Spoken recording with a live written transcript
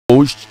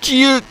Oh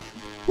shit!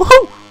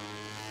 Woohoo!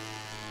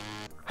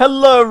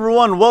 Hello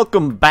everyone,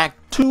 welcome back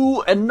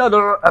to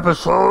another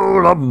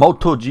episode of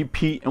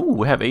MOTOGP. Ooh,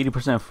 we have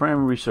 80%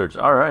 frame research.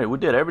 Alright, we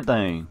did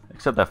everything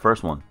except that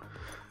first one.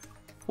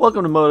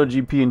 Welcome to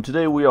MOTOGP, and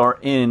today we are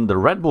in the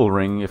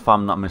Redbullring, if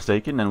I'm not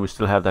mistaken, and we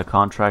still have that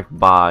contract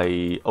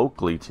by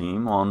Oakley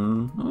team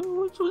on.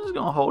 We're just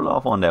gonna hold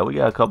off on that. We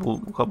got a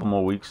couple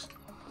more weeks,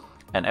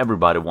 and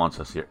everybody wants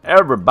us here.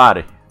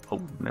 Everybody.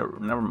 Oh,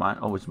 never mind.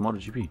 Oh, it's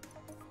MOTOGP.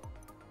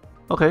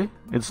 Okay,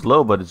 it's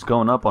low, but it's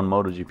going up on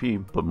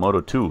MotoGP. But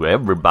Moto2,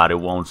 everybody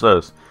wants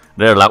us.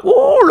 They're like,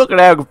 oh, look at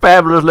that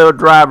fabulous little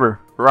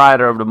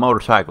rider of the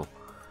motorcycle.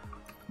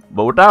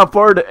 But without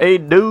further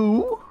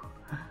ado,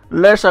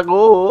 let's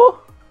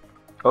go.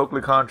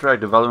 Oakley contract,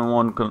 development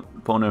one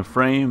component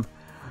frame.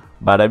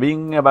 Bada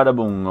bing, bada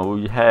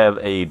boom. We have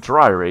a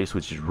dry race,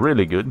 which is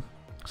really good.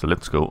 So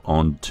let's go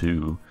on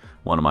to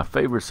one of my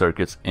favorite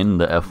circuits in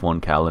the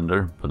F1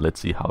 calendar. But let's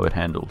see how it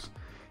handles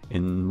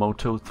in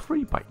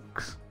Moto3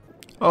 bikes.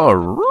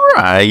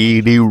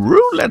 Alrighty,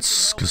 let's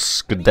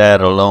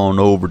skedaddle on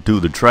over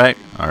to the track.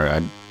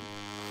 Alright,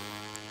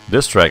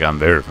 this track I'm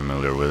very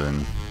familiar with,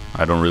 and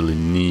I don't really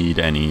need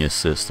any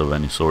assist of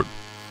any sort.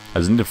 I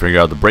just need to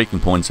figure out the braking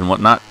points and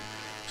whatnot.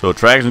 So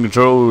traction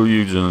control,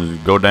 you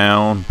just go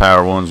down,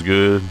 power one's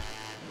good.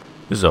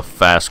 This is a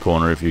fast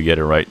corner if you get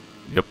it right.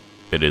 Yep,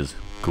 it is.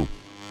 Cool.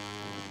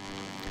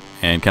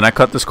 And can I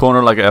cut this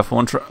corner like an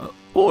F1 track?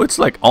 Oh, it's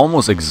like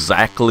almost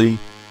exactly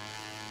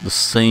the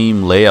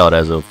same layout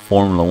as a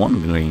Formula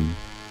 1 green,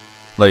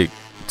 like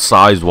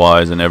size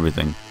wise and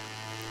everything.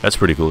 That's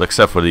pretty cool,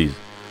 except for these.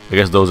 I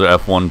guess those are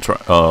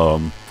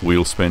F1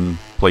 wheel spin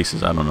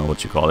places. I don't know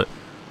what you call it.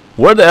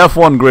 Where the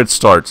F1 grid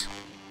starts.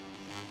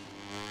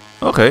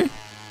 Okay,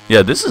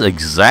 yeah, this is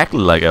exactly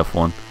like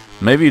F1.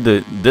 Maybe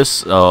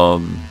this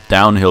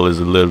downhill is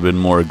a little bit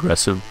more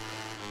aggressive,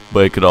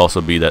 but it could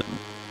also be that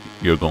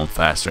you're going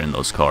faster in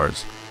those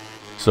cars.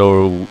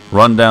 So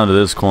run down to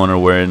this corner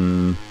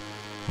when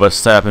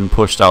Verstappen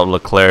pushed out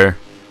Leclerc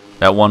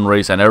that one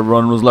race, and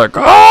everyone was like,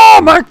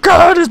 oh my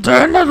god, it's the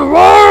end of the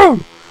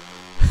world.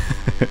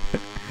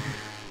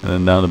 And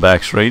then down the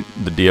back straight,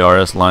 the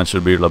DRS line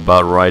should be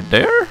about right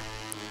there,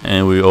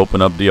 and we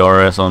open up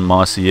DRS on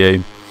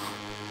Messier.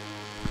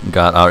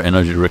 Got our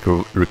energy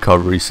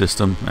recovery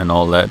system and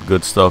all that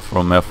good stuff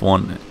from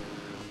F1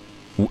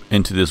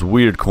 into this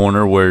weird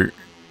corner where,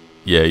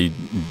 yeah, you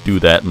do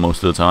that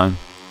most of the time.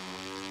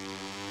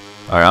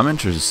 Alright, I'm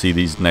interested to see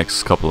these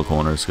next couple of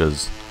corners,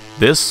 because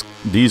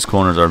these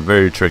corners are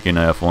very tricky in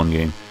a F1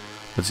 game.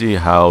 Let's see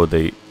how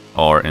they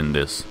are in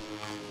this.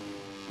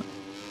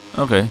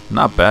 Okay,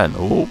 not bad.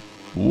 Oh,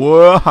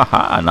 whoa,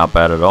 haha, not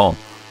bad at all.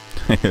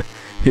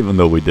 Even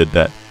though we did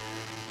that.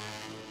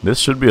 This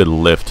should be a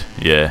lift,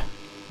 yeah.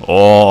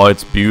 Oh,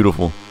 it's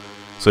beautiful.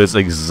 So it's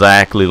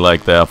exactly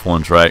like the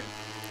F1 track.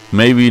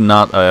 Maybe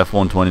not a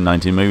F1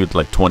 2019, maybe it's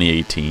like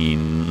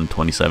 2018,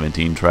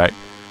 2017 track,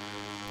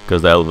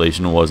 because the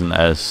elevation wasn't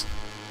as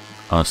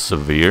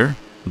severe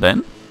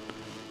then.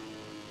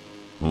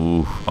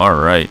 Ooh,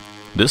 alright.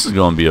 This is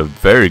going to be a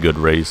very good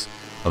race.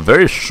 A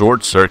very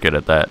short circuit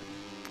at that.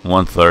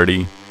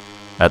 130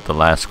 at the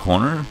last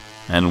corner,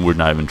 and we're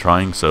not even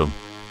trying, so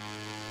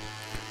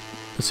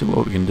let's see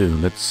what we can do.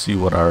 Let's see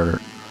what our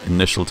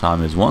initial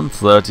time is.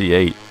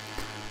 1:38.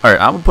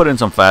 Alright, I'm going to put in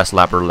some fast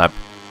laps.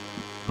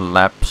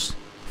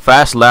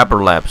 Fast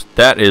lapper laps.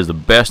 That is the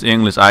best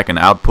English I can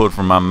output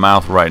from my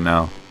mouth right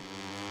now.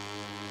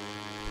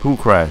 Who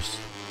crashed?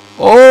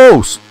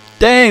 Oh,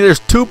 dang, there's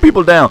two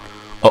people down.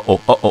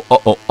 Uh-oh, uh-oh,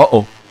 uh-oh,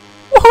 uh-oh.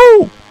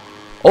 Woohoo!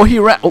 Oh, he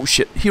ran. Oh,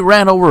 shit. He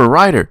ran over a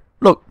rider.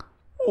 Look.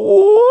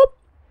 Whoop.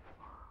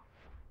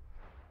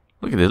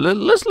 Look at this.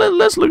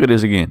 Let's look at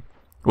this again.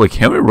 Wait,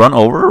 can we run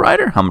over a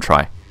rider? I'm gonna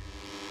try.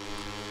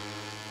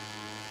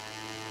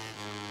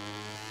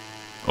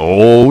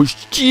 Oh,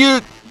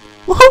 shit.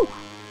 Woohoo!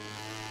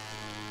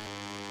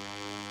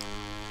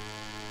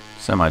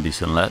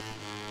 Semi-decent let.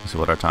 Let's see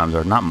what our times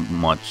are. Not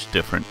much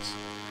difference.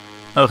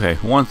 Okay,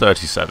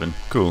 1:37.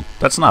 Cool.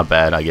 That's not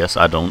bad, I guess.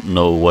 I don't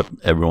know what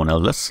everyone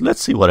else. Let's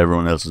see what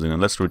everyone else is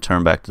doing. Let's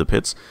return back to the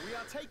pits. We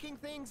are taking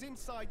things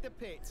inside the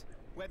pit,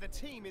 where the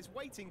team is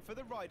waiting for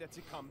the rider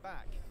to come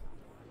back.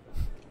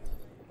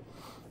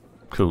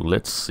 Cool.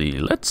 Let's see.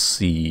 Let's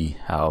see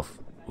how.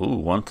 Ooh,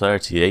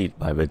 1:38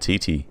 by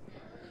Vetiti.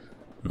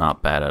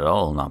 Not bad at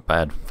all. Not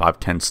bad.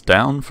 5/10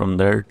 down from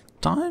their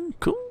time.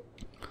 Cool.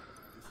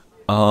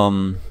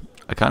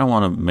 I kind of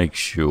want to make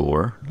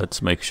sure.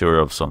 Let's make sure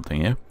of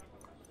something here.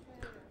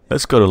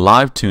 Let's go to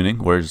live tuning.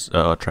 Where's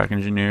track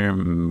engineer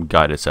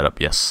guided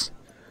setup? Yes.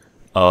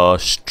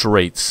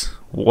 Straights.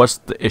 What's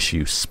the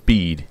issue?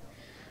 Speed.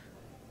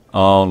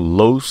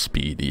 Low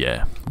speed.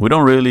 Yeah. We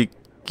don't really.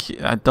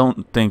 I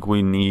don't think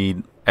we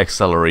need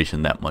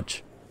acceleration that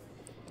much.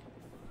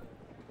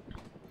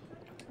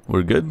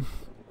 We're good.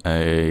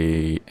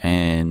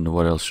 And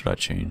what else should I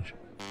change?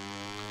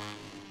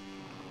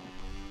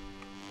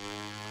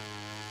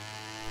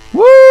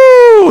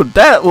 Woo!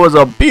 That was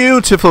a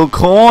beautiful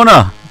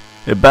corner.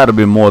 It better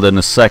be more than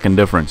a second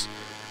difference.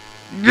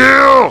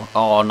 Yeah!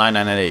 Oh,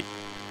 9988.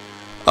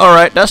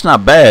 Alright, that's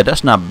not bad.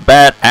 That's not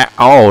bad at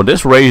all.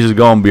 This race is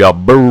going to be a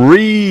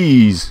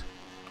breeze.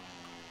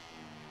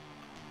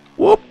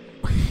 Whoop.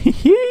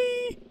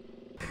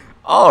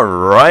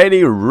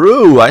 Alrighty,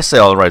 Roo. I say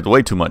alright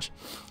way too much.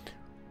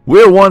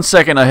 We're 1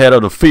 second ahead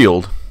of the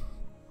field.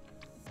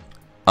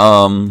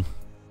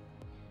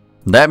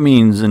 That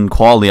means in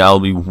quality I'll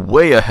be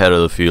way ahead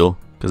of the field,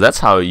 because that's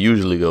how it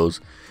usually goes.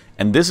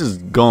 And this is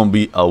going to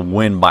be a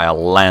win by a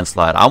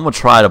landslide. I'm going to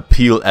try to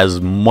peel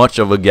as much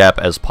of a gap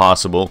as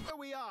possible. Here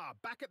we are,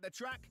 back at the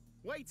track,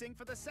 waiting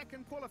for the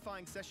second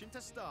qualifying session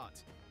to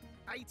start.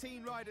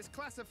 18 riders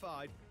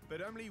classified,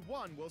 but only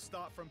one will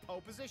start from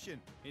pole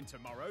position in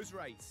tomorrow's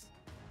race.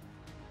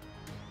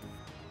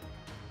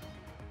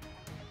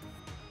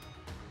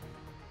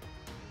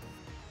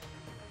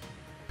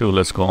 So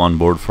let's go on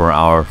board for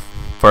our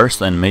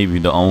first and maybe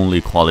the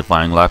only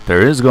qualifying lap.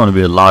 There is going to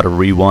be a lot of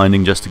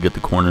rewinding just to get the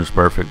corners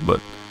perfect,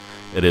 but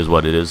it is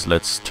what it is.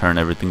 Let's turn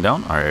everything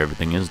down. Alright,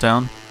 everything is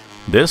down.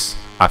 This,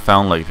 I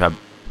found, like, if I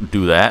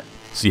do that,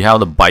 see how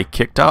the bike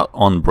kicked out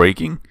on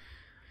braking?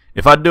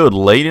 If I do it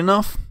late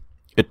enough,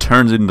 it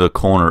turns into the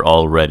corner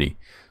already.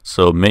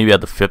 So maybe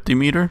at the 50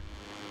 meter.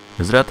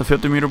 Is it at the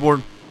 50 meter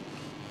board?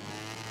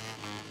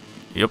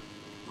 Yep.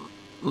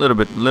 A little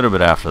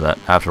bit after that,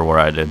 after where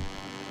I did.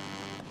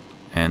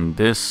 And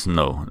this,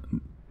 no.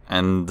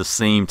 And the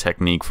same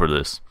technique for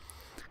this.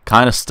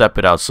 Kind of step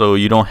it out so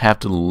you don't have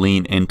to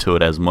lean into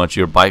it as much.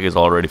 Your bike is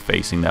already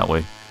facing that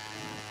way.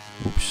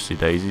 Oops, see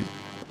daisy.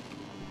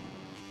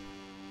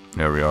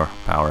 There we are,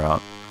 power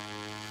out.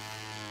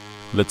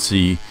 Let's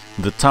see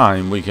the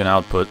time we can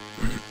output.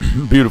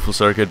 Beautiful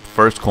circuit.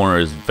 First corner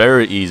is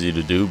very easy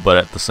to do, but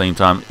at the same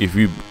time, if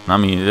you, I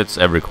mean, it's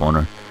every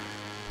corner.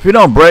 If you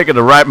don't brake at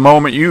the right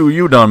moment,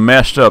 you done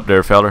messed up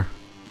there, feller.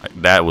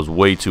 Like, that was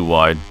way too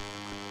wide.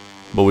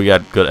 But we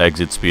got good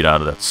exit speed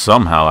out of that.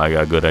 Somehow I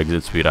got good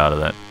exit speed out of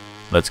that.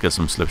 Let's get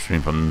some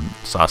slipstream from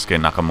Sasuke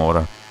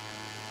Nakamura.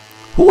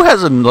 Who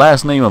has a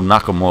last name of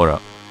Nakamura?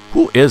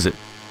 Who is it?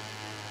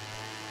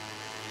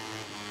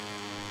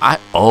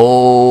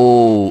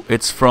 Oh,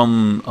 it's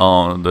from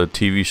the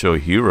TV show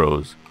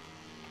Heroes.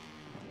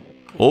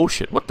 Oh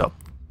shit, what the?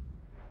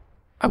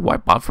 I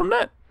wiped out from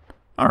that?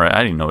 Alright,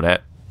 I didn't know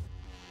that.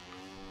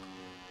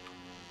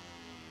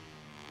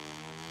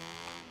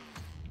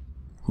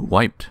 Who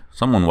wiped?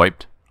 Someone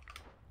wiped.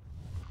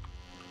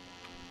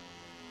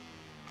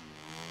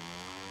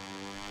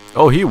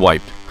 Oh, he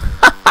wiped.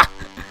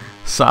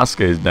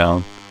 Sasuke is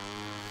down.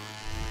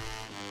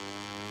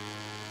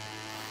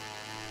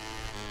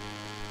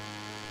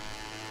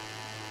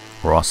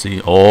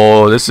 Rossi.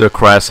 Oh, this is a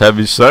crash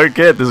heavy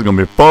circuit. This is gonna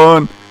be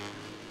fun.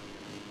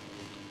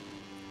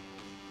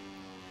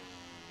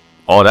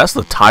 Oh, that's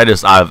the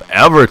tightest I've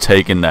ever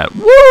taken that.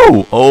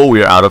 Woo! Oh,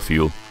 we're out of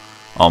fuel.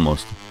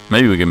 Almost.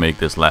 Maybe we can make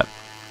this lap.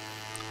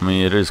 I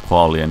mean, it is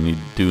quality and you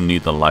do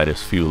need the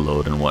lightest fuel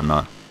load and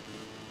whatnot.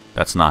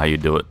 That's not how you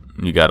do it.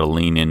 You gotta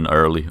lean in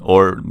early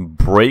or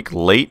brake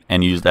late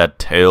and use that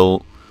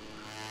tail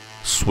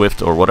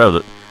Swift or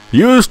whatever.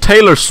 Use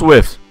Taylor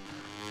Swift.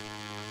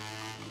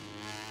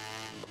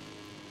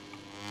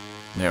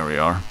 There we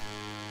are.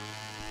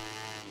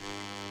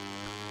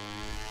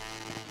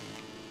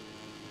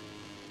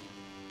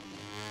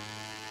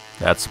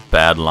 That's a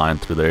bad line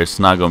through there. It's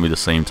not going to be the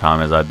same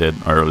time as I did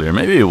earlier.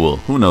 Maybe it will.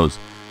 Who knows?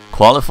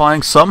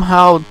 Qualifying.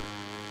 Somehow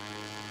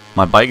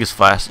my bike is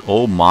fast.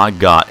 Oh my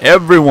god.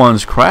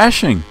 Everyone's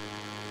crashing.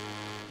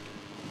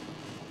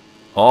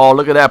 Oh,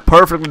 look at that.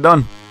 Perfectly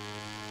done.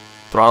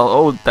 Throttle.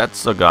 Oh,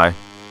 that's a guy.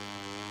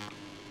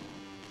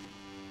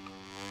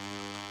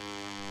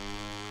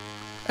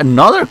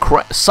 Another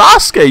crash.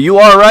 Sasuke, you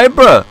alright,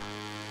 bruh?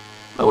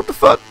 What the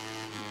fuck?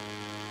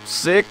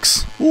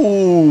 6.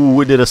 Ooh,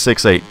 we did a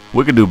 6.8.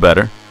 We could do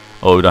better.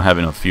 Oh, we don't have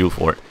enough fuel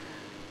for it.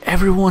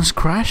 Everyone's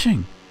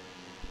crashing.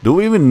 Do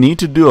we even need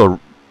to do a?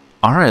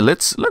 All right,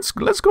 let's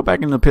go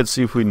back in the pit,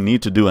 see if we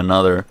need to do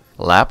another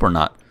lap or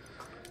not.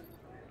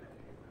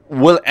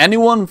 Will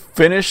anyone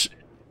finish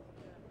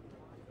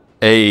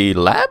a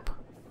lap?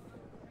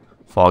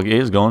 Foggy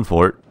is going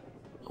for it.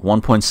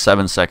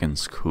 1.7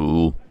 seconds.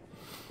 Cool.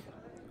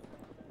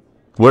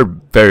 We're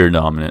very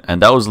dominant,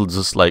 and that was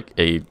just like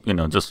a, you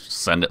know, just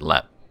send it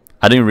lap.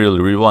 I didn't really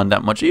rewind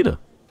that much either.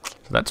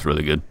 So that's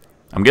really good.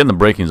 I'm getting the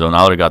braking zone. I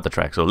already got the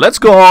track. So let's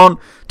go on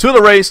to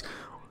the race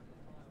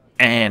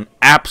and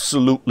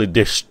absolutely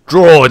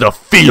destroy the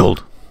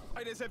field.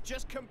 Riders have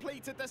just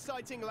completed the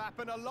sighting lap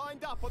and are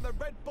lined up on the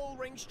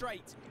Redbullring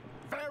straight.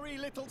 Very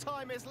little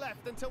time is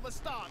left until the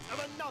start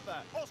of another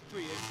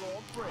Austrian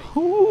Grand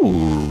Prix.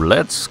 Ooh,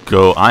 let's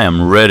go. I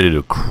am ready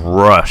to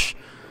crush.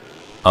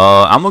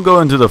 I'm gonna go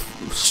into the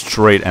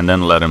straight and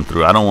then let him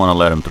through. I don't want to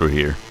let him through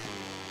here.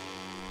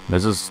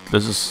 Let's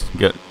just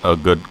get a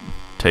good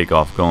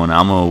takeoff going.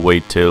 I'm gonna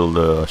wait till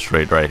the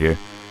straight right here.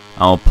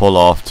 I'm gonna pull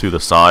off to the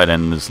side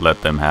and just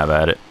let them have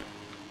at it.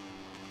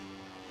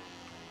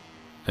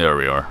 There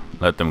we are.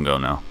 Let them go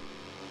now.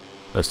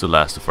 Let's do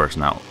last to first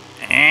now.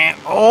 And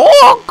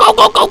oh, go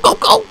go go go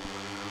go!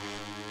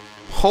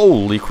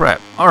 Holy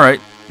crap! All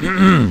right,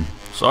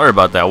 Sorry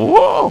about that.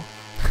 Whoa!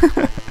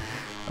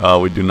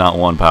 We do not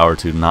want power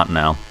 2, not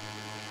now.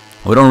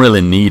 We don't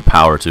really need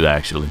power 2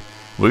 actually.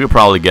 We could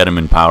probably get him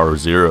in power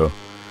 0.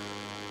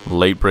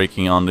 Late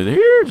braking onto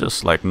here,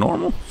 just like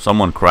normal.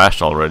 Someone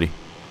crashed already.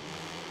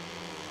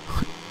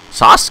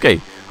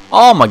 Sasuke!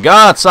 Oh my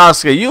god,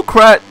 Sasuke, you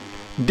crashed.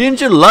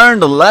 Didn't you learn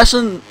the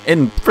lesson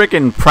in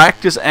freaking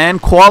practice and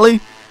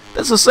quali?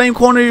 That's the same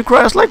corner you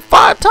crashed like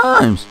 5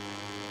 times.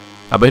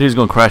 I bet he's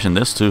gonna crash in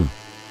this too.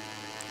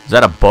 Is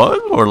that a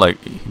bug, or like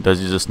does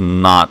he just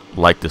not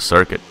like the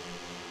circuit?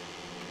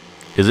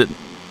 Is it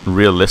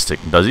realistic?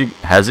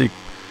 Has he?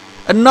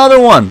 Another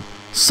one!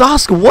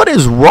 Sasuke, what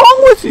is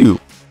wrong with you?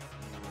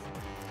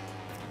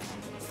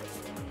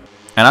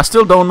 And I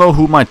still don't know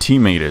who my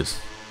teammate is.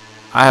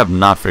 I have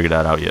not figured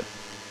that out yet.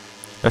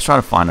 Let's try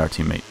to find our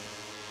teammate.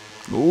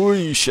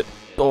 Ooh, shit.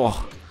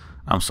 Oh,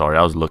 I'm sorry.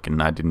 I was looking.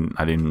 I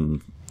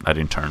didn't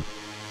turn.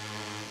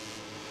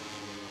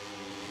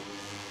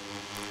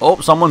 Oh,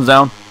 someone's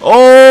down.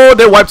 Oh,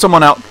 they wiped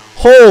someone out.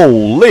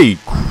 Holy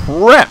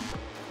crap.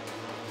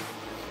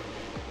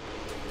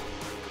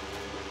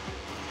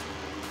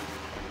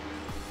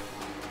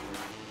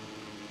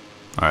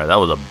 Alright, that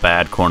was a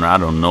bad corner. I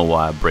don't know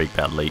why I braked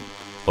that late.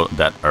 Or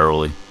that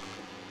early.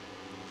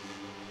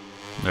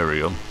 There we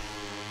go.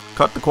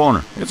 Cut the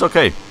corner. It's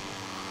okay.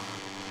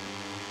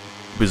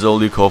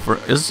 Pizzoli Kofer.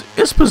 Is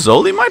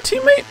Pizzoli my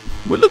teammate?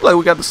 We look like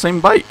we got the same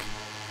bike.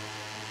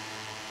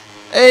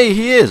 Hey,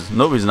 he is.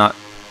 No, he's not.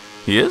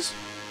 He is?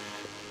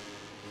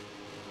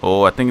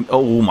 Oh, I think.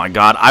 Oh my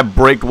god. I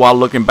braked while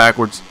looking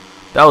backwards.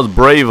 That was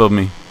brave of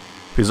me.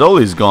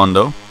 Pizzoli's gone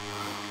though.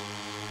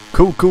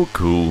 Cool, cool,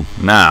 cool.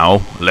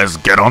 Now, let's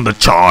get on the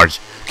charge.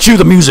 Cue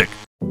the music.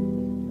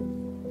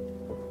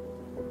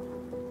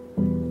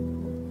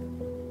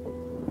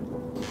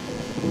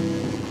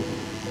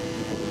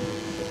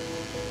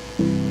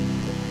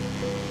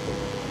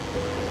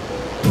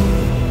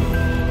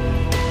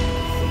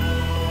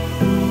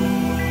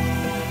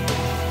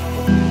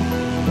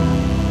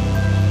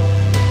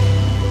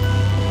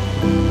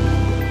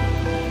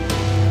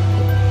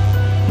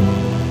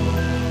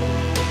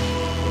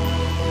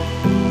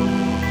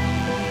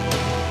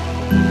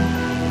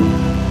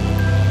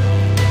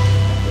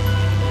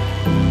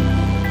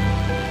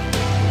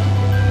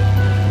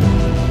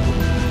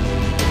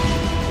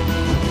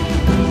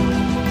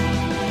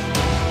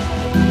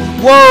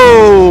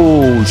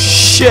 Whoa!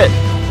 Shit!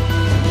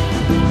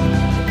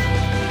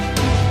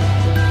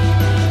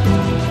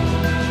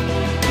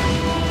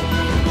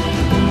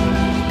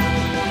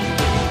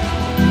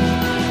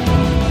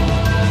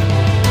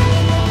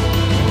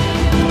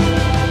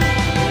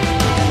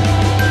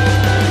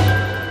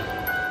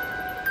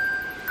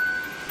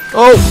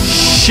 Oh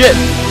shit!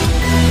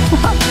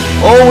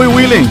 Oh, we're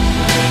wheeling!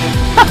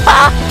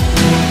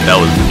 That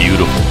was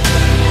beautiful.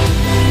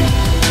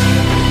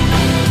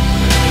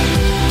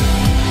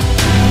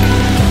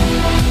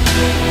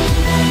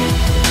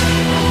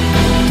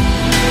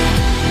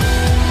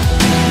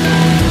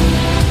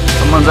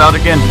 Someone's out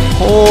again.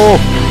 Oh,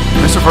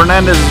 Mr.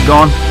 Fernandez is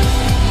gone.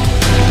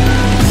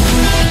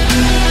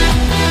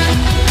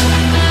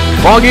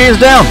 Foggy is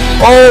down.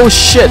 Oh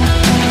shit.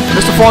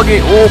 Mr. Foggy.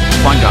 Oh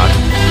my god.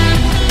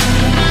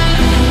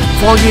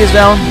 Foggy is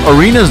down.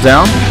 Arena's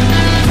down.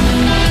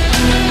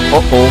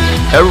 Uh-oh.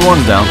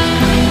 Everyone's down.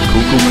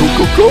 Cool, cool, cool,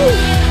 cool, cool.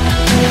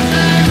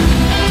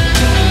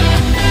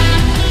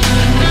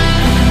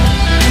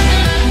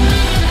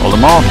 Hold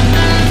them off.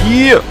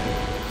 Yeah.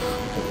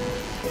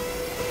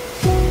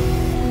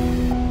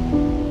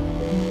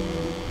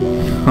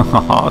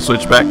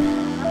 Switch back.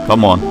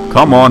 Come on.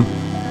 Come on.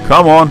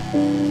 Come on.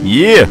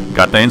 Yeah.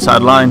 Got the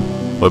inside line.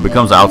 Well, it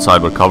becomes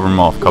outside, but cover him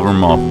off. Cover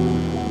him off.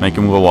 Make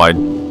him go wide.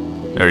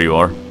 There you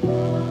are.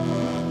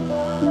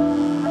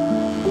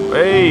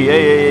 Hey, hey,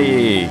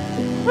 hey,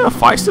 hey. You're a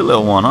feisty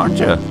little one, aren't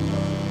you?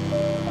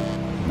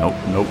 Nope,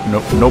 nope,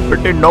 nope, nope,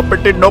 nope,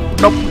 nope, nope,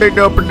 nope,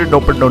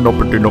 nope, nope,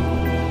 nope, nope.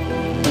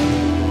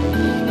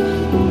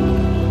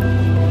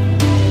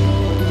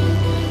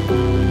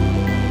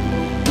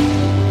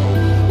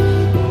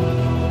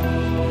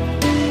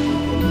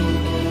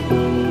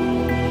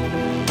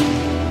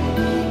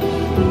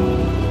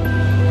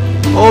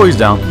 Oh, he's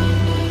down.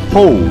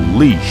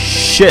 Holy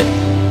shit.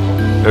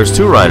 There's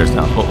 2 riders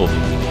down. Uh-oh.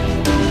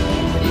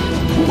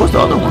 Who was the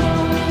other one?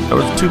 There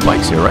was 2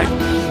 bikes here, right?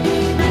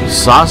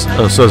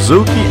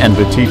 Suzuki and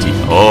Vititi.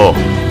 Oh.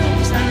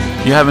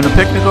 You having a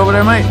picnic over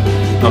there, mate?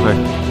 Okay.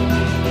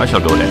 I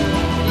shall go there.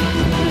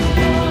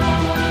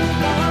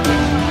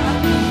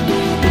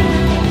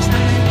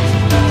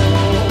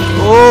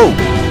 Oh.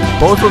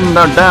 Both of them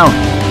are down.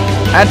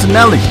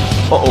 Antonelli.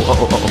 Uh-oh,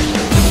 uh-oh, uh-oh.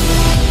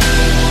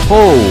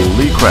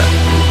 Holy crap.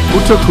 Who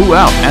took who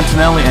out?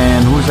 Antonelli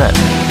and who's that?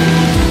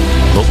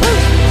 Lopez?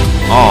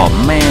 Oh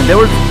man, they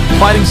were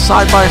fighting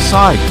side by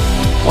side.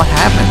 What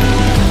happened?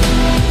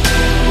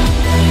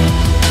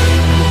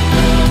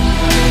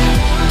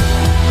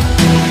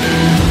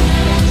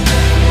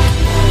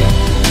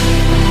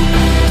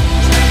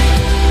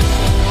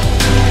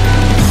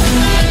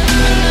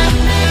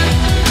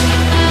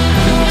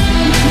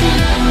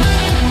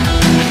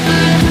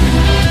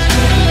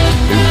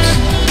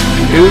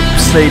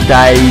 Oopsie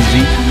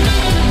daisy.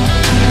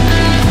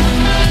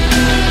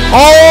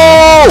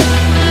 Oh!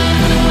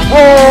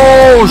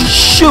 Oh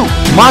shoot!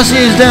 Masi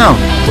is down.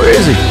 Where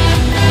is he?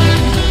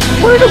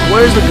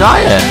 Where's the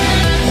guy at?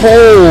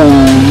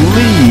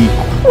 Holy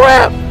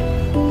crap!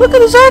 Look at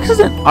this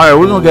accident. Alright,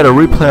 we're gonna get a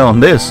replay on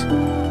this.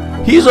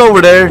 He's over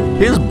there.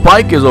 His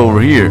bike is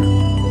over here.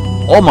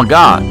 Oh my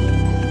god.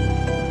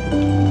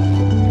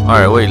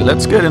 Alright, wait.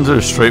 Let's get into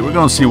the straight. We're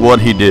gonna see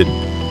what he did.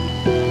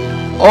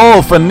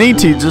 Oh,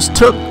 Finiti just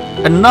took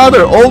another.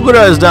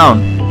 Ogura is down.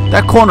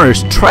 That corner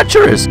is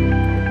treacherous.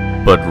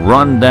 But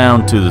run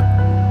down to the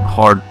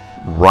hard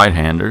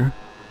right-hander.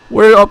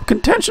 We're up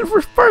contention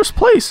for first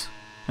place.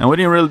 And we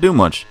didn't really do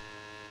much.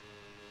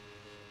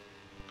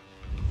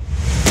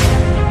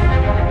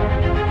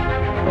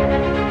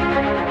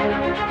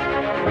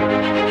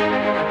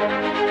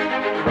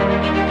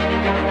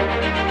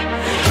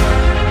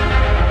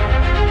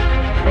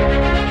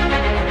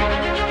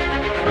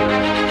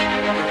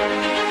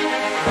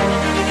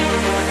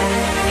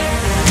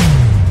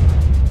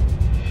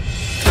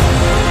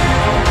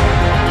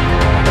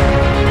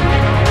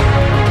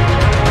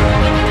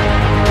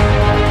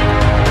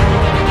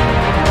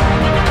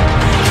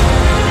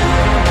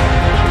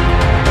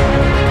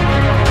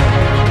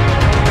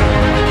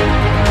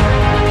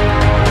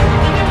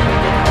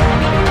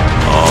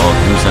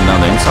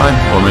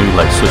 Or maybe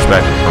like switch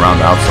back around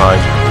the outside.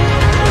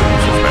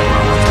 Switch back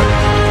around the outside.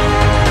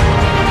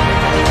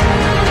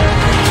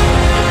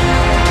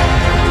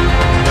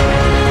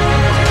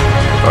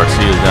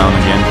 Garcia's down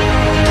again.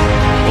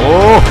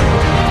 Oh!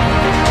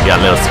 You got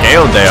a little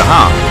scale there,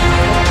 huh?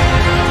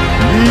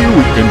 You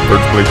in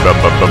first place. Bum,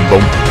 bum, bum,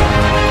 bum.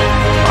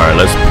 Alright,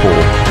 let's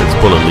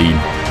pull a lead.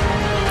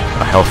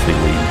 A healthy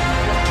lead.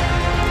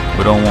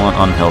 We don't want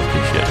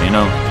unhealthy shit, you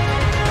know?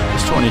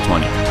 It's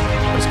 2020.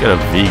 Let's get a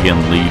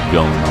vegan lead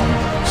going on.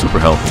 Super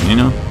healthy, you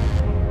know?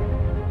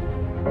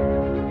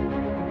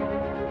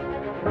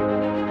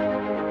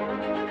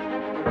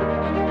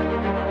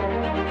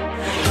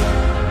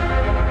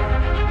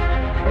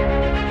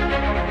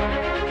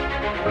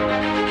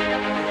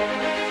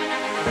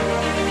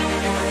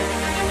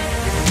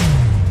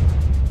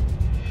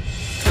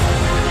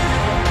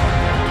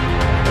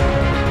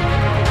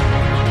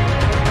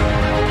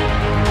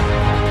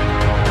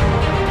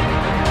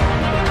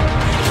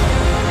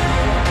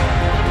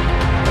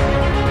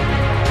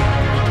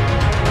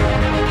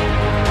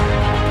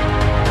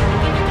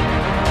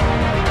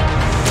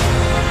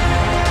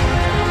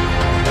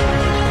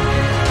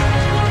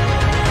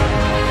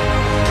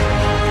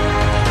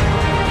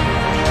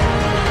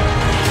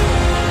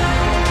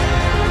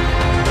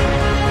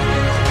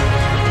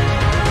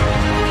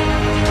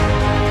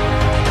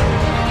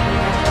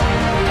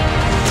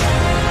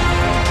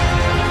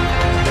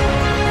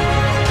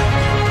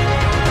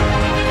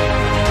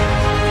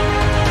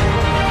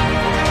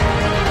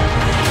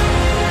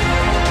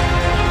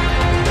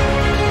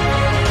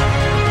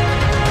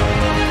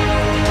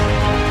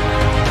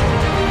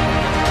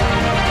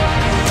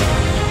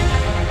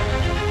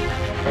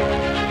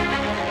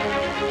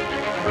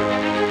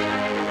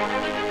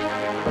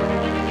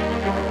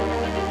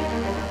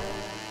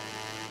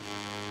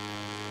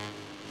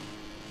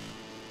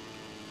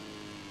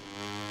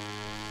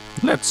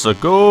 Let's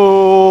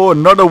go,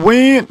 another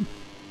win.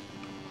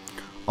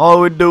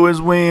 All we do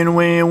is win,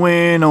 win,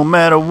 win, no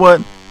matter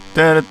what.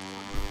 I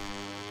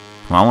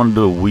want to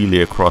do a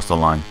wheelie across the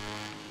line.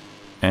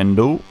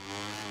 Endo.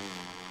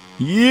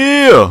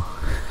 Yeah.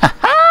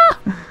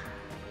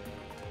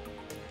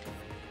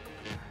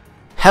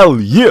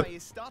 Hell yeah.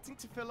 Is starting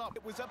to fill up.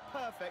 It was a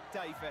perfect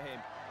day for him.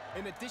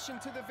 In addition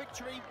to the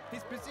victory,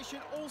 his position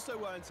also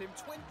earns him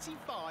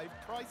 25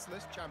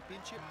 priceless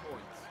championship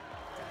points.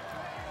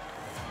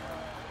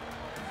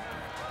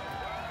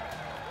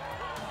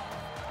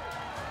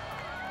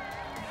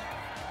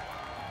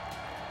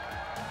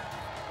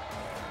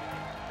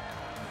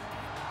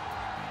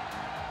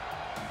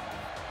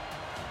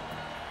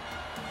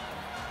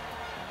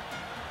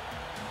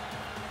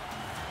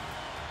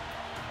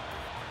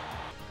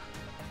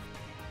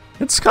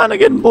 It's kind of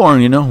getting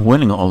boring, you know,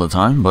 winning all the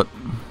time, but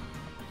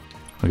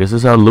I guess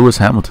this is how Lewis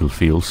Hamilton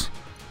feels.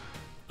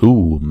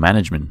 Ooh,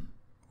 management.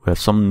 We have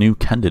some new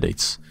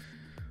candidates.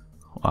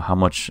 How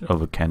much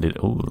of a candidate?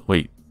 Oh,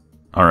 wait.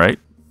 All right.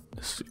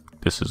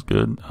 This is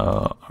good.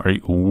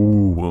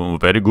 Ooh,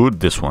 very good,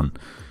 this one.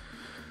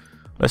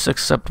 Let's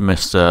accept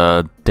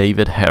Mr.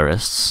 David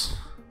Harris.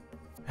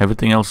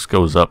 Everything else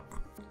goes up.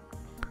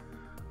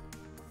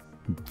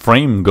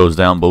 Frame goes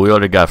down, but we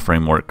already got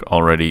framework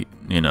already,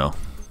 you know.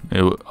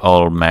 It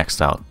all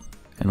maxed out.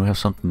 And we have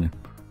something.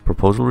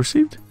 Proposal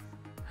received?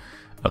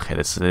 Okay,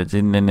 that's no, we're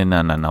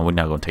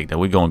not gonna take that.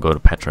 We're gonna go to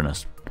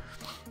Petronas.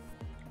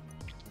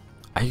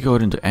 Are you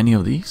going into any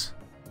of these?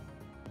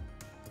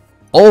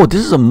 Oh,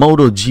 this is a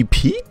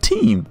MotoGP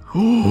team.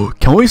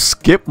 Can we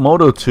skip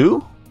Moto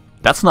 2?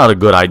 That's not a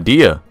good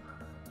idea.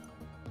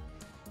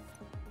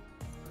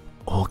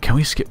 Oh, can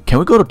we skip? Can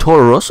we go to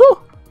Toro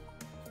Rosso?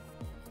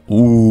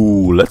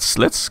 Ooh,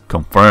 let's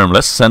confirm.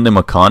 Let's send him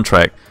a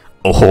contract.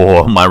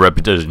 Oh, my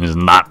reputation is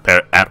not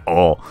there at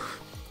all.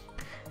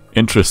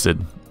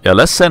 Interested. Yeah,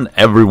 let's send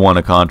everyone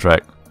a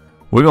contract.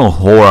 We're gonna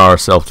whore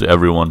ourselves to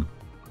everyone.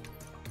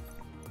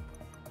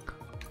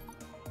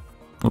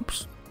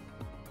 Oops.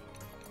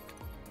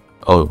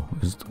 Oh,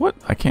 what?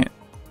 I can't.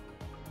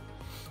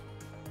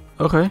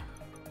 Okay.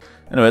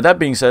 Anyway, that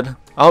being said,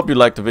 I hope you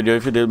liked the video.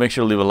 If you did, make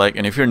sure to leave a like.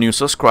 And if you're new,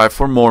 subscribe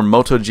for more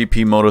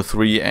MotoGP,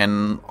 Moto3,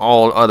 and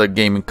all other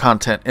gaming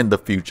content in the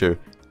future.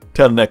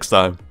 Till next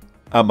time,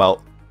 I'm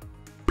out.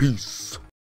 Peace.